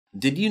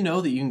Did you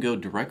know that you can go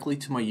directly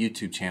to my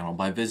YouTube channel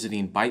by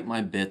visiting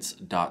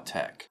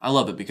bitemybits.tech? I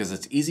love it because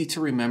it's easy to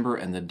remember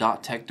and the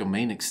 .tech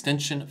domain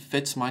extension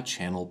fits my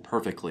channel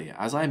perfectly,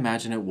 as I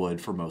imagine it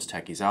would for most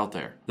techies out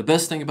there. The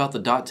best thing about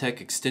the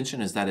 .tech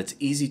extension is that it's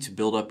easy to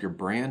build up your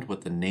brand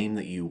with the name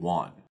that you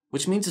want,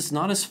 which means it's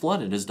not as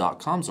flooded as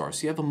 .coms are,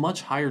 so you have a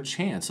much higher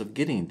chance of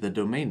getting the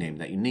domain name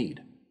that you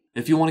need.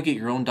 If you want to get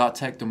your own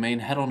 .tech domain,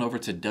 head on over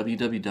to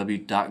www.get.tech.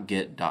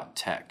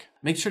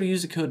 Make sure to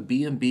use the code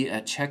BMB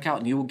at checkout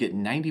and you will get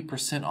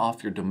 90%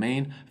 off your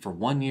domain for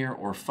 1 year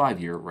or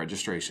 5-year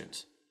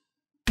registrations.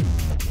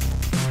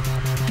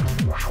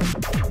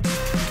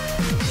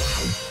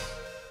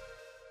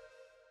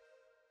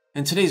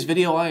 In today's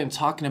video, I am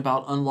talking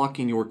about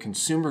unlocking your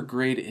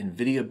consumer-grade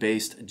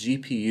NVIDIA-based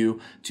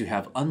GPU to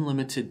have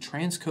unlimited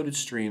transcoded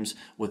streams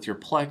with your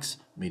Plex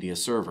Media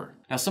Server.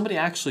 Now, somebody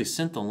actually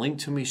sent the link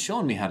to me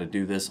showing me how to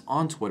do this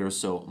on Twitter,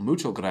 so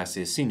mucho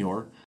gracias,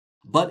 señor.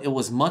 But it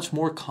was much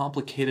more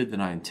complicated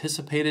than I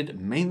anticipated,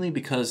 mainly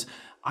because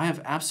I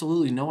have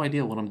absolutely no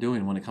idea what I'm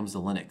doing when it comes to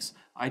Linux.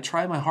 I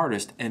try my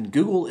hardest, and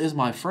Google is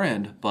my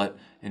friend, but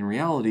in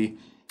reality,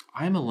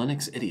 I'm a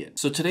Linux idiot.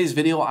 So today's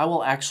video, I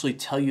will actually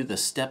tell you the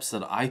steps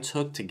that I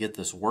took to get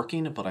this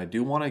working, but I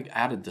do want to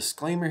add a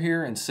disclaimer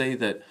here and say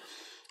that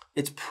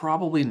it's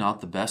probably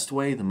not the best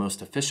way, the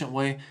most efficient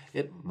way.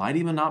 It might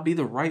even not be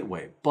the right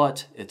way,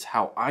 but it's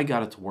how I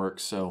got it to work.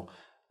 So,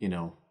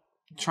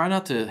 try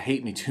not to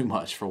hate me too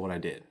much for what I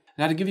did.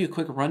 Now, to give you a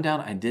quick rundown,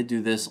 I did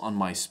do this on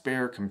my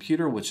spare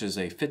computer, which is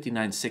a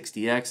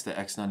 5960X, the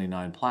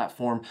X99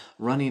 platform,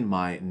 running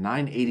my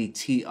 980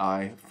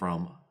 Ti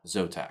from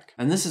Zotac.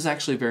 And this is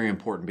actually very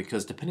important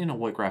because depending on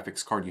what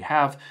graphics card you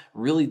have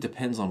really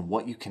depends on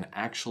what you can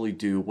actually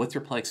do with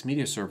your Plex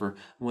Media Server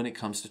when it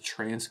comes to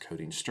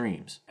transcoding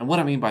streams. And what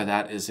I mean by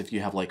that is if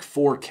you have like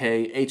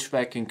 4K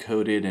HVAC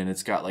encoded and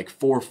it's got like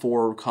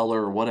 4:4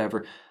 color or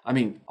whatever,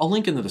 I'll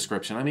link in the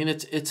description.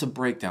 It's a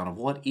breakdown of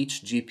what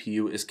each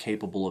GPU is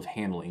capable of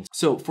handling.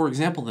 So for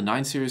example, the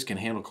 9 series can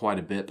handle quite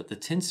a bit, but the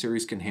 10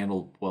 series can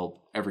handle,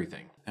 well,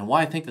 everything. And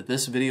why I think that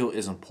this video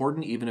is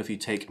important, even if you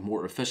take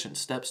more efficient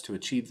steps to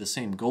achieve the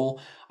same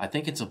goal, I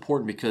think it's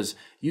important because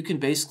you can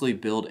basically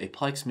build a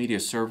Plex Media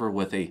Server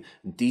with a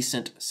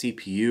decent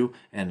CPU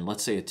and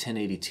let's say a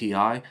 1080 Ti,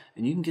 and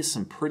you can get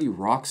some pretty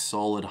rock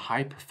solid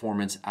high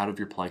performance out of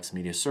your Plex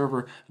Media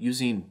Server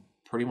using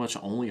pretty much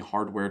only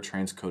hardware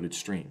transcoded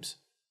streams.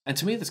 And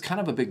to me, that's kind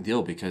of a big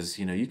deal because,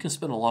 you can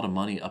spend a lot of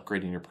money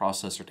upgrading your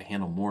processor to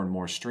handle more and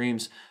more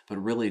streams, but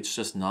really it's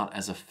just not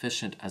as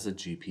efficient as a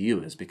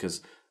GPU is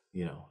because,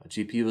 a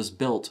GPU is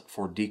built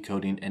for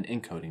decoding and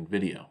encoding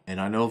video.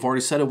 And I know I've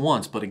already said it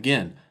once, but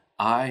again,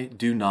 I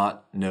do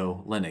not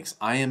know Linux.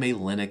 I am a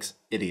Linux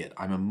idiot.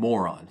 I'm a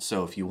moron.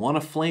 So if you want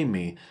to flame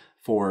me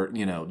for,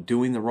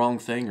 doing the wrong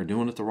thing or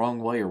doing it the wrong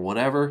way or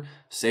whatever,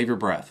 save your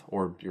breath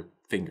or your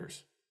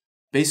fingers.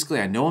 Basically,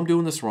 I know I'm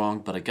doing this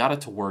wrong, but I got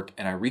it to work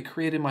and I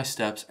recreated my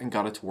steps and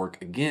got it to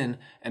work again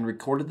and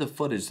recorded the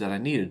footage that I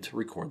needed to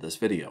record this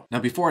video.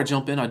 Now, before I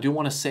jump in, I do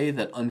want to say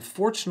that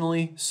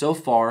unfortunately, so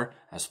far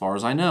as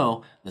I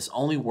know, this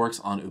only works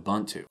on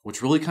Ubuntu,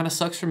 which really kind of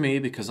sucks for me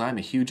because I'm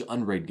a huge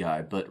Unraid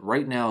guy, but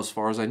right now, as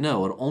far as I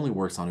know, it only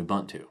works on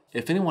Ubuntu.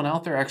 If anyone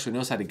out there actually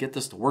knows how to get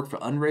this to work for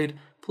Unraid,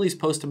 please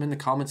post them in the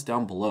comments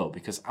down below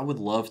because I would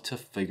love to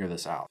figure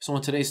this out. So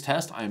in today's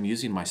test, I am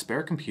using my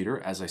spare computer,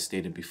 as I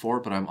stated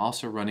before, but I'm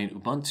also running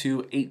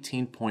Ubuntu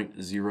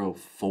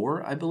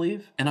 18.04, I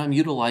believe, and I'm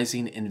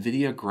utilizing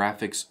NVIDIA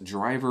Graphics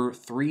Driver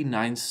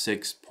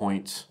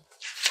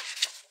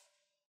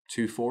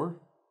 396.24.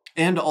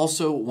 And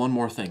also one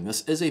more thing,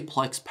 this is a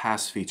Plex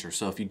Pass feature,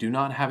 so if you do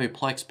not have a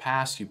Plex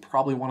Pass, you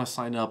probably want to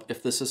sign up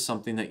if this is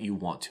something that you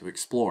want to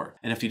explore.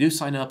 And if you do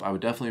sign up, I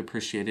would definitely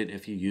appreciate it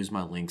if you use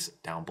my links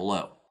down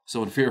below.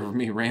 So in fear of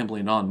me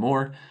rambling on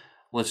more,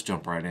 let's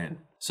jump right in.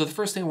 So the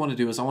first thing I want to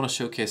do is I want to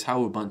showcase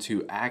how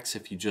Ubuntu acts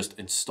if you just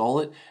install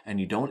it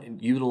and you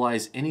don't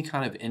utilize any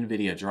kind of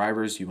NVIDIA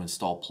drivers. You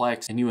install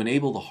Plex and you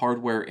enable the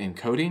hardware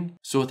encoding.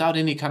 So without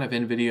any kind of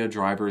NVIDIA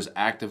drivers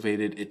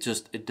activated,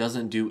 it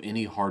doesn't do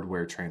any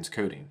hardware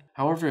transcoding.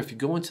 However, if you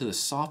go into the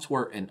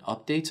software and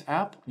updates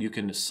app, you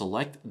can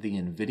select the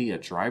NVIDIA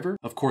driver.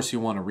 Of course, you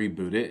want to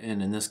reboot it.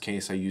 And in this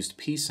case, I used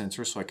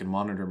psensor so I can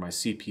monitor my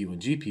CPU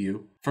and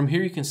GPU. From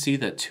here, you can see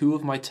that 2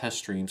 of my test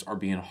streams are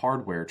being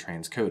hardware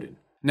transcoded.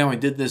 Now, I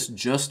did this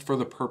just for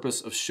the purpose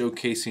of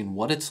showcasing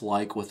what it's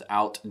like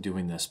without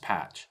doing this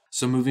patch.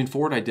 So moving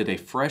forward, I did a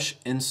fresh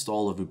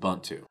install of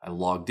Ubuntu. I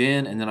logged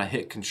in and then I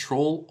hit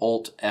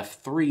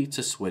Control-Alt-F3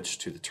 to switch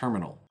to the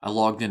terminal. I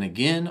logged in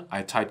again,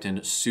 I typed in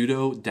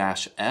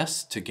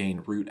sudo-s to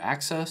gain root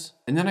access,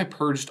 and then I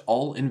purged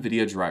all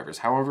NVIDIA drivers.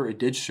 However, it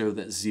did show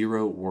that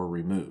 0 were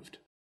removed.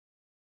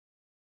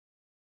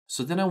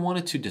 So then I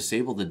wanted to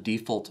disable the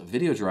default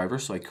video driver,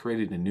 so I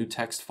created a new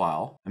text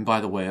file. And by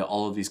the way,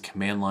 all of these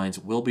command lines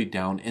will be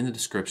down in the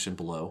description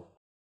below.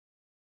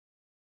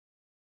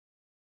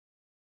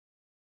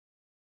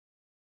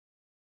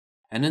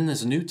 And in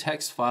this new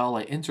text file,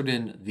 I entered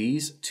in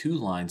these 2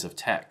 lines of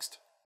text.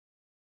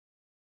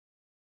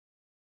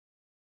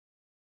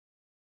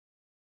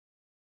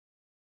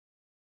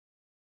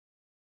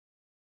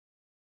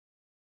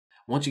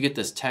 Once you get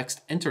this text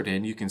entered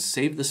in, you can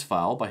save this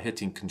file by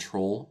hitting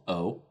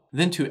Control-O.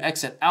 Then to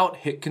exit out,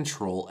 hit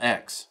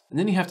Control-X. And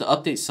then you have to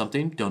update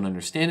something. Don't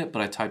understand it,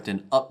 but I typed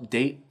in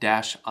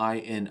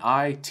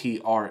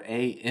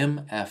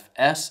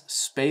update-initramfs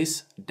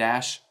space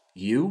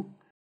 -u.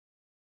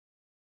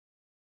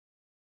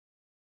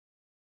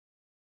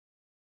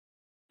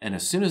 And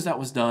as soon as that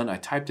was done, I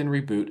typed in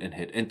reboot and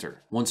hit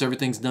enter. Once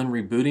everything's done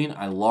rebooting,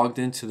 I logged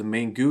into the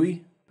main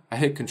GUI. I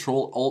hit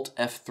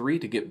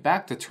Control-Alt-F3 to get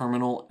back to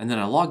terminal, and then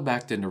I logged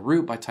back into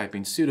root by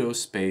typing sudo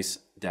space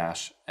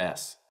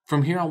 -s.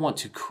 From here, I want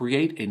to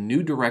create a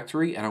new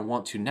directory and I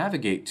want to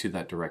navigate to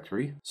that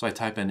directory. So I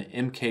type in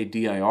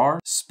mkdir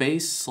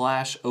space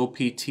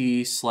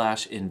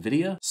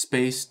 /opt/NVIDIA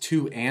space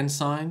 2 &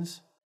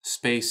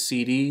 space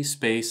cd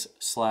space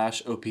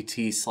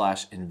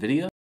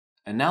 /opt/NVIDIA.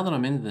 And now that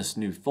I'm in this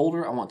new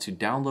folder, I want to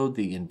download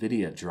the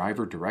NVIDIA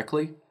driver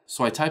directly.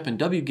 So I type in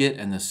wget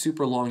and the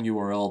super long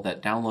URL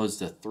that downloads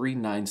the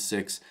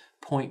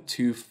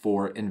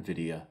 396.24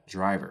 NVIDIA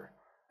driver.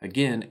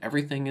 Again,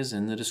 everything is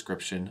in the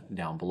description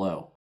down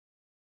below.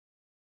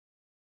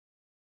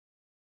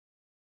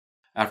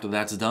 After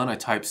that's done, I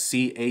type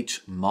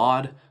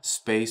chmod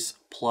space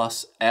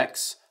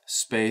 +x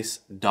space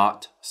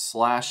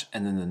 //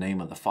 and then the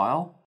name of the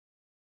file.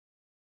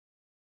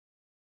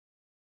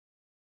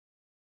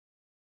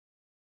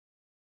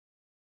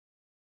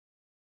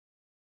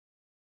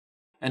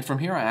 And from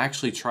here, I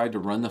actually tried to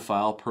run the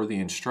file per the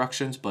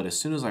instructions, but as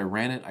soon as I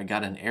ran it, I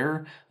got an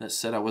error that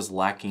said I was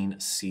lacking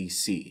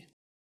CC.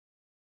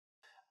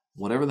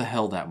 Whatever the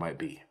hell that might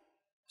be.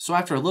 So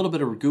after a little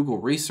bit of Google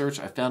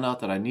research, I found out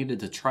that I needed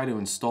to try to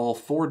install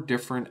 4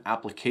 different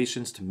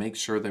applications to make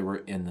sure they were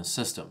in the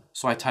system.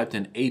 So I typed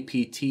in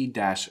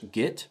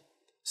apt-get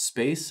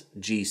space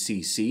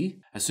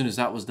gcc. As soon as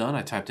that was done,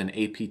 I typed in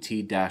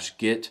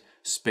apt-get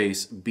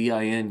space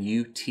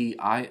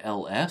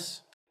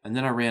binutils. And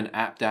then I ran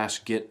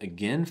apt-get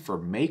again for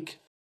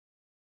make.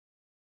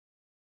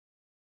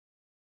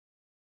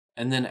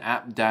 And then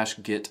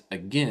apt-get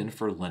again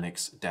for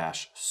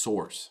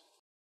Linux-source.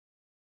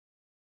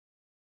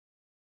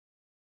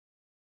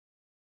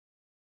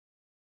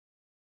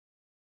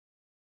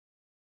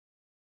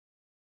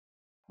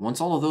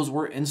 Once all of those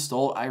were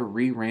installed, I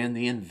reran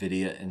the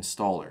NVIDIA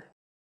installer.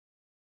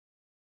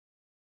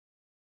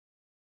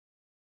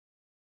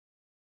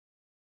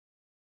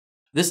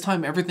 This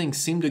time everything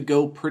seemed to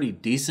go pretty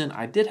decent.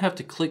 I did have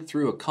to click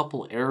through a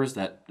couple errors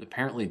that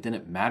apparently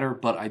didn't matter,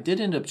 but I did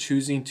end up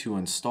choosing to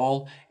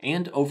install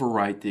and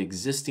overwrite the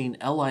existing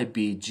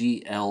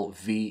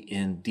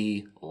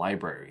libglvnd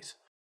libraries.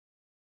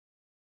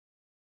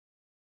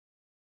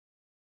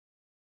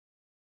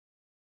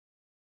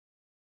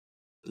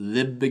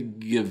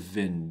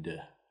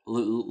 Libgvind.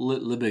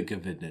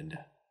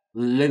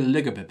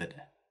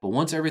 But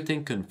once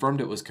everything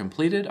confirmed it was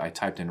completed, I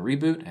typed in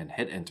reboot and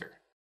hit enter.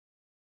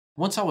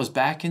 Once I was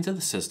back into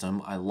the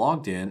system, I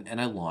logged in and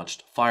I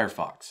launched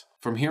Firefox.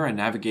 From here, I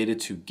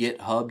navigated to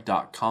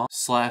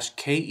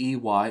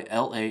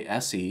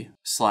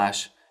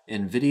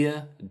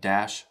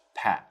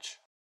github.com/keylase/nvidia-patch.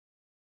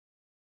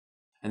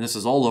 And this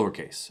is all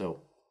lowercase,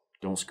 so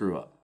don't screw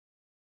up.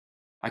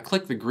 I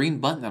clicked the green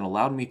button that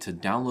allowed me to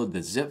download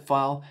the zip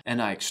file, and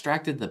I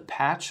extracted the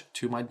patch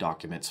to my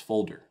documents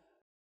folder.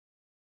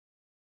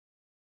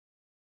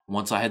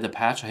 Once I had the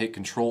patch, I hit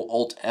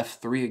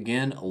Control-Alt-F3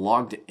 again,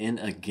 logged in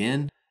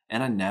again,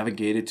 and I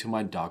navigated to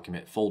my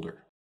document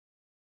folder.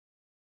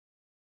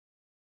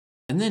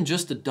 And then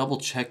just to double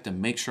check to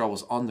make sure I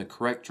was on the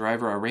correct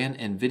driver, I ran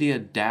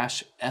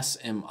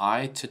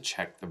NVIDIA-SMI to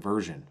check the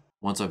version.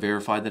 Once I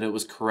verified that it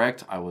was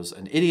correct, I was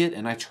an idiot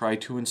and I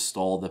tried to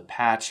install the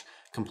patch,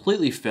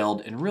 completely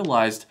failed, and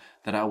realized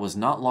that I was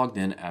not logged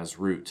in as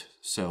root.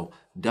 So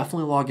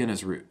definitely log in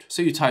as root.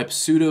 So you type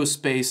sudo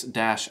space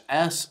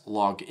 -s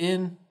log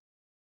in,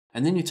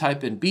 and then you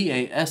type in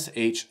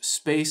bash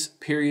space /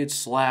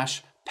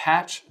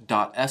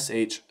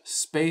 patch.sh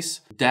space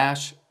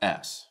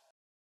 -s.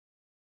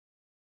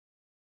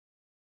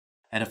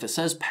 And if it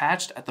says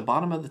patched at the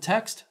bottom of the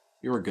text,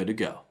 you're good to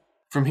go.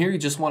 From here, you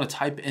just want to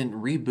type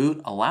in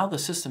reboot, allow the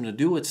system to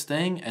do its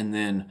thing, and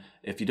then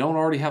if you don't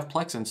already have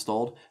Plex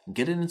installed,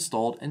 get it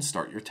installed and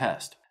start your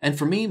test. And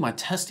for me, my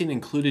testing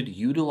included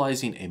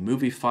utilizing a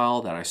movie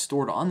file that I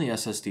stored on the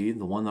SSD,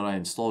 the one that I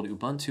installed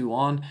Ubuntu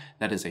on,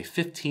 that is a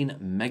 15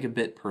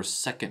 megabit per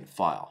second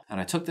file.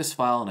 And I took this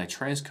file and I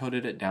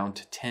transcoded it down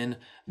to 10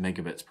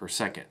 megabits per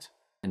second.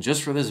 And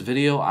just for this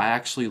video, I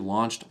actually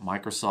launched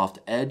Microsoft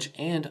Edge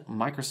and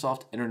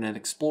Microsoft Internet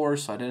Explorer,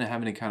 so I didn't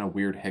have any kind of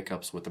weird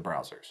hiccups with the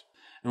browsers.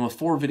 And with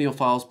 4 video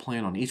files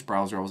playing on each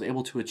browser, I was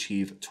able to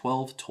achieve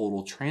 12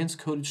 total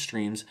transcoded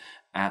streams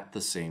at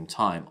the same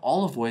time,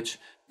 all of which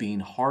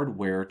being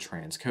hardware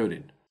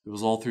transcoded. It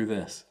was all through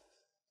this.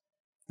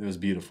 It was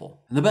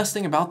beautiful. And the best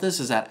thing about this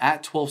is that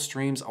at 12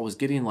 streams, I was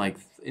getting like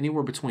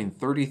anywhere between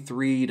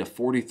 33 to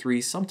 43,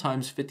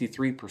 sometimes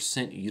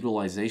 53%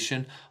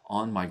 utilization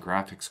on my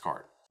graphics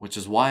card, which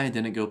is why I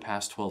didn't go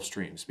past 12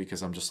 streams,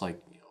 because I'm just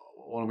like,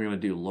 what am I going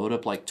to do? Load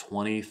up like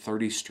 20,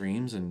 30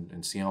 streams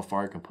and see how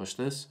far I can push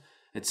this?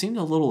 It seemed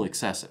a little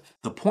excessive.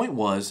 The point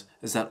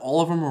is that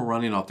all of them were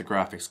running off the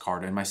graphics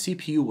card and my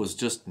CPU was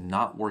just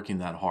not working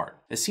that hard.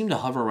 It seemed to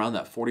hover around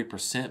that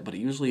 40%, but it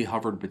usually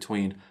hovered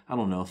between, I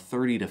don't know,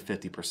 30 to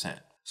 50%.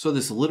 So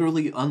this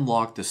literally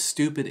unlocked the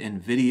stupid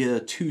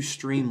NVIDIA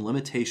 2-stream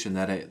limitation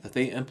that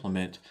they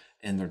implement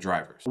in their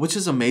drivers, which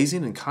is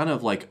amazing and kind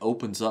of like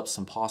opens up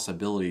some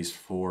possibilities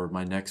for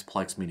my next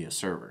Plex Media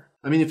Server.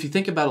 I mean, if you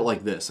think about it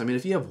like this, I mean,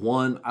 if you have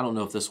one, I don't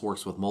know if this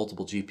works with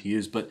multiple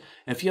GPUs, but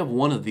if you have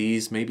one of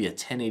these, maybe a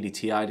 1080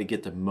 Ti to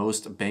get the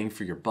most bang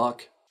for your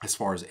buck, as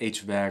far as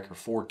HVAC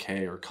or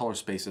 4K or color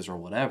spaces or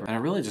whatever. And I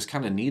really just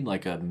kind of need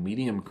like a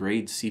medium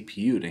grade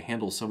CPU to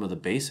handle some of the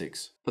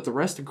basics. But the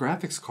rest of the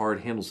graphics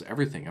card handles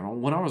everything.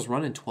 And when I was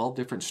running 12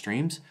 different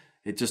streams,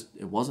 it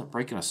wasn't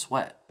breaking a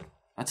sweat.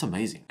 That's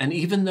amazing. And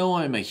even though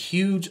I'm a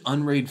huge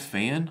Unraid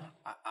fan,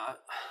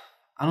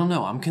 I don't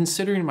know, I'm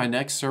considering my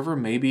next server,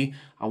 maybe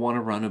I want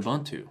to run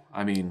Ubuntu.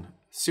 I mean,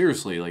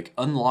 seriously, like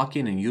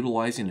unlocking and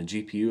utilizing a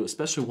GPU,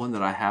 especially one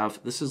that I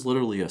have, this is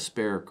literally a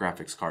spare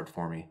graphics card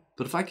for me.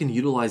 But if I can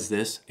utilize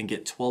this and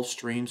get 12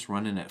 streams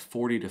running at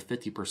 40 to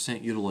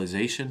 50%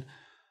 utilization,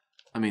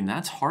 I mean,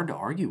 that's hard to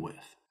argue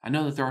with. I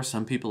know that there are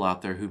some people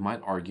out there who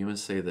might argue and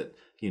say that,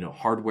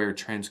 hardware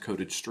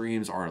transcoded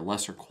streams are a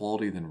lesser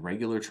quality than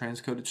regular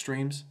transcoded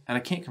streams. And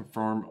I can't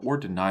confirm or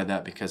deny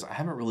that because I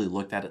haven't really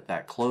looked at it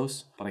that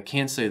close. But I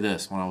can say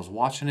this, when I was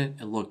watching it,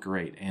 it looked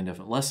great. And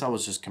unless I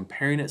was just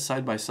comparing it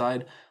side by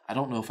side, I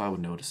don't know if I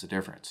would notice a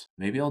difference.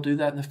 Maybe I'll do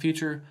that in the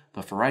future,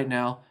 but for right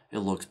now, it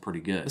looks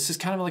pretty good. This is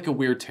kind of like a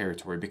weird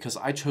territory because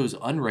I chose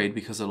Unraid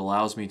because it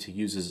allows me to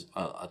use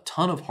a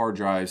ton of hard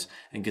drives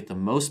and get the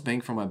most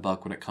bang for my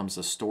buck when it comes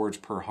to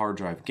storage per hard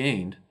drive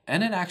gained.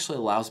 And it actually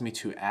allows me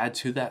to add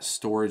to that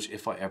storage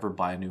if I ever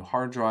buy a new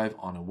hard drive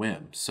on a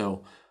whim.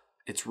 So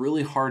it's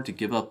really hard to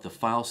give up the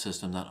file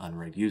system that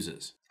Unraid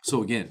uses.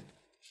 So again,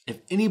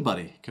 if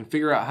anybody can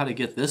figure out how to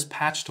get this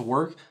patch to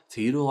work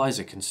to utilize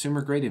a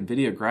consumer grade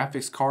NVIDIA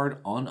graphics card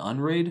on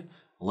Unraid,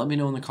 let me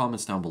know in the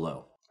comments down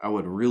below. I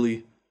would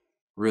really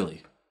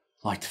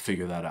like to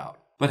figure that out.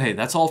 But hey,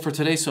 that's all for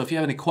today. So if you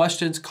have any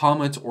questions,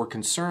 comments, or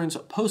concerns,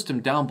 post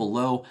them down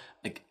below.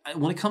 Like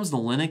when it comes to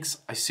Linux,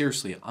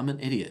 I'm an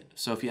idiot.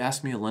 So if you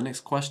ask me a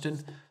Linux question,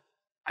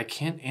 I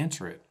can't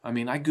answer it. I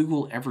mean, I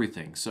Google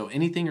everything. So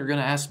anything you're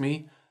gonna ask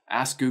me,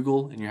 ask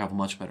Google and you have a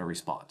much better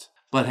response.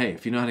 But hey,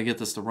 if you know how to get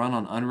this to run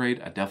on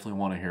Unraid, I definitely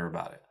want to hear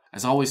about it.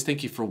 As always,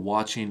 thank you for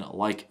watching,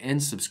 like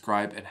and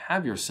subscribe, and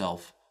have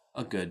yourself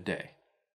a good day.